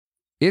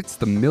It's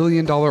the $1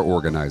 Million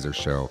Organizer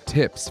Show.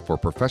 Tips for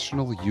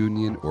professional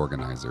union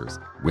organizers.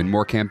 Win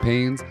more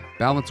campaigns,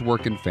 balance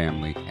work and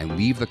family, and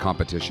leave the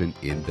competition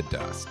in the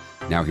dust.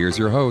 Now here's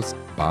your host,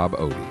 Bob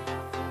Odie.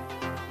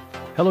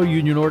 Hello,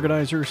 union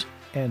organizers,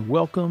 and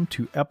welcome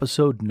to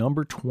episode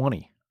number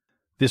 20.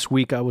 This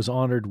week I was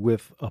honored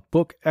with a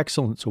Book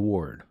Excellence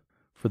Award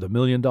for the $1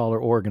 Million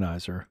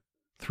Organizer,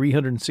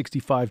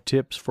 365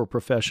 Tips for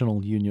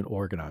Professional Union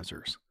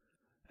Organizers.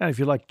 And if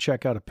you'd like to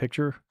check out a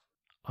picture,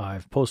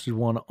 I've posted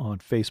one on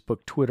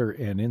Facebook, Twitter,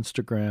 and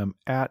Instagram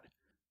at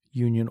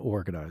Union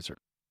Organizer.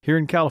 Here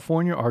in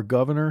California, our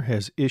governor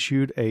has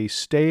issued a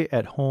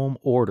stay-at-home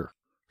order.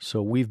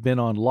 So we've been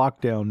on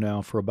lockdown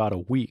now for about a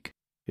week.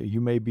 You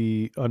may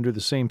be under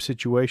the same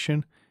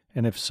situation,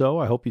 and if so,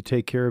 I hope you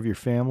take care of your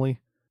family.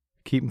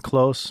 Keep them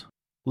close.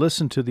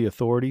 Listen to the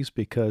authorities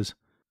because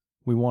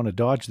we want to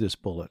dodge this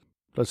bullet.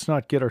 Let's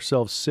not get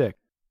ourselves sick.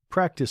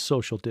 Practice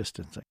social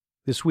distancing.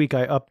 This week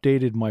I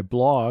updated my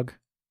blog,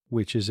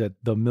 which is at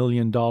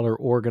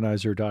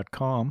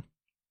themilliondollarorganizer.com.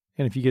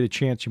 And if you get a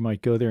chance, you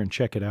might go there and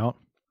check it out.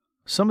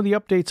 Some of the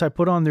updates I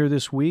put on there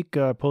this week,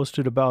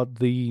 posted about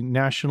the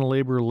National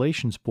Labor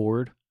Relations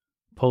Board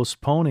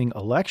postponing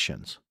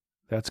elections.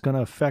 That's going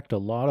to affect a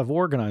lot of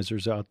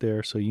organizers out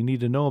there, so you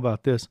need to know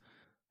about this.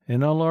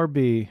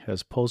 NLRB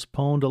has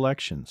postponed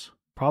elections,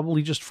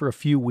 probably just for a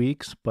few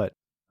weeks, but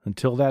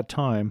until that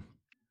time,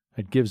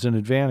 it gives an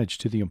advantage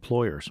to the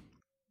employers.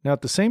 Now,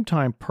 at the same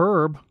time,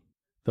 PERB,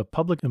 the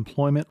Public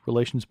Employment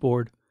Relations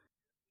Board,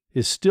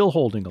 is still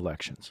holding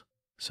elections.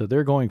 So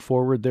they're going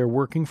forward. They're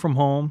working from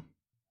home.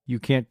 You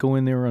can't go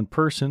in there in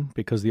person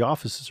because the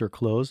offices are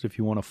closed if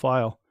you want to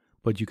file,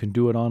 but you can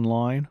do it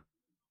online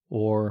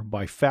or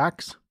by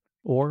fax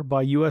or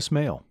by U.S.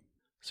 mail.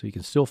 So you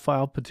can still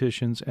file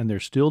petitions, and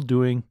they're still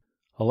doing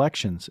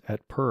elections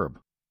at PERB.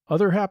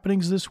 Other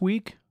happenings this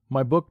week,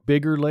 my book,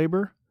 Bigger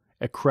Labor,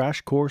 A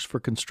Crash Course for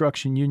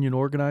Construction Union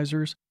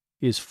Organizers,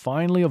 is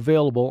finally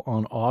available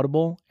on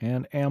Audible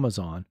and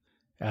Amazon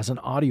as an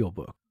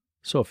audiobook.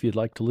 So if you'd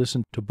like to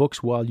listen to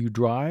books while you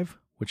drive,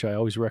 which I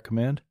always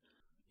recommend,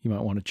 you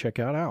might want to check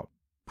it out.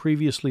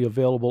 Previously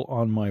available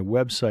on my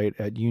website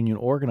at Union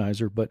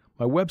Organizer, but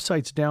my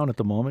website's down at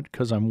the moment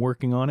because I'm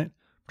working on it,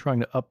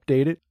 trying to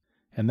update it,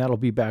 and that'll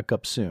be back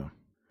up soon.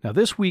 Now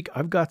this week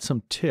I've got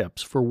some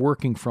tips for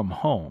working from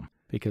home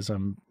because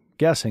I'm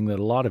guessing that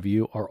a lot of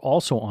you are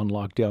also on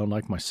lockdown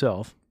like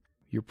myself.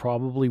 You're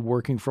probably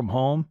working from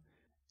home.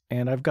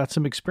 And I've got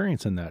some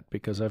experience in that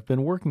because I've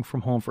been working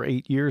from home for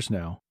 8 years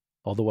now,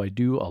 although I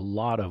do a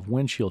lot of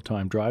windshield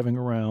time driving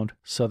around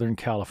Southern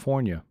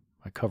California.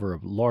 I cover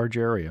a large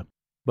area,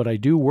 but I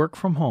do work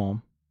from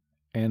home,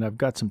 and I've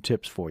got some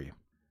tips for you.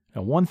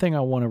 Now, one thing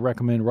I want to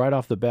recommend right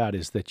off the bat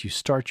is that you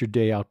start your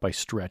day out by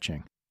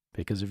stretching,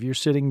 because if you're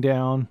sitting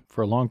down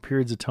for long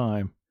periods of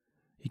time,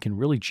 you can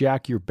really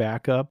jack your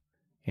back up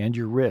and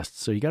your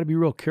wrists, so you got to be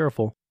real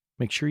careful.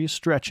 Make sure you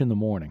stretch in the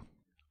morning.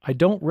 I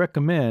don't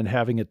recommend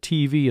having a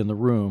TV in the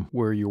room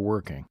where you're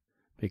working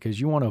because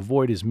you want to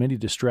avoid as many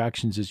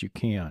distractions as you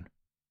can.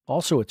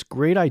 Also, it's a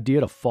great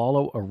idea to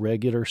follow a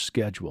regular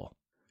schedule.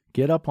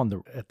 Get up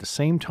at the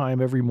same time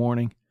every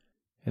morning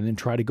and then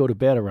try to go to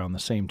bed around the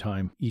same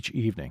time each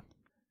evening.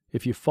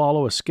 If you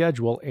follow a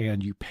schedule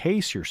and you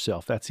pace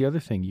yourself, that's the other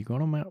thing. You're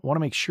going to want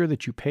to make sure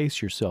that you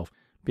pace yourself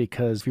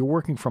because if you're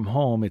working from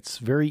home, it's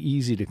very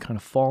easy to kind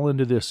of fall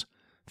into this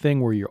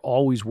thing where you're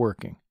always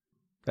working.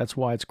 That's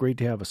why it's great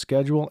to have a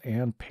schedule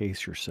and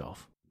pace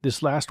yourself.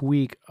 This last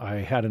week, I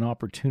had an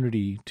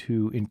opportunity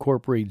to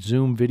incorporate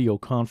Zoom video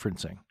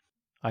conferencing.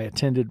 I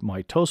attended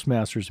my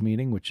Toastmasters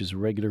meeting, which is a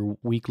regular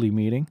weekly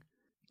meeting,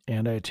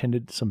 and I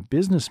attended some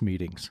business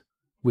meetings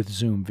with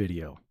Zoom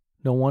video.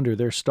 No wonder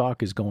their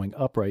stock is going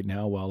up right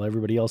now while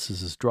everybody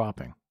else's is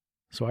dropping.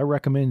 So I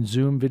recommend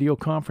Zoom video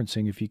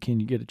conferencing if you can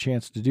get a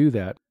chance to do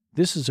that.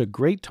 This is a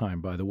great time,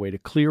 by the way, to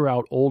clear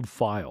out old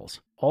files,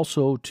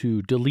 also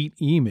to delete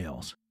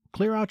emails.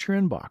 Clear out your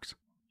inbox.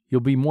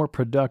 You'll be more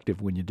productive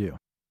when you do.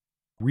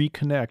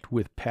 Reconnect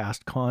with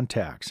past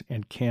contacts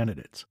and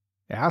candidates.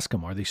 Ask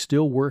them, are they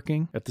still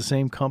working at the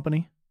same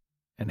company?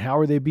 And how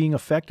are they being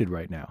affected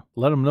right now?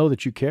 Let them know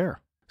that you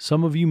care.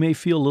 Some of you may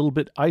feel a little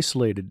bit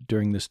isolated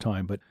during this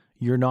time, but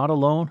you're not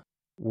alone.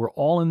 We're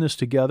all in this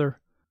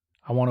together.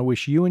 I want to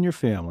wish you and your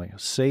family a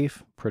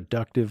safe,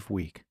 productive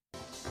week.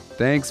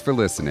 Thanks for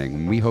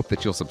listening. We hope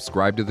that you'll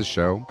subscribe to the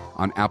show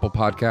on Apple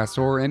Podcasts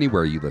or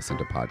anywhere you listen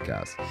to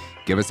podcasts.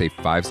 Give us a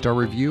 5-star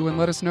review and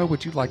let us know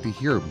what you'd like to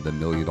hear the $1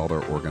 Million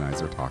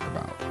Organizer talk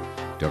about.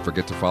 Don't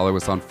forget to follow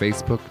us on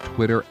Facebook,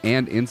 Twitter,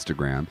 and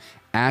Instagram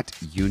at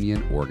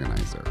Union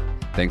Organizer.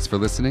 Thanks for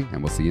listening,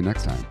 and we'll see you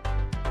next time.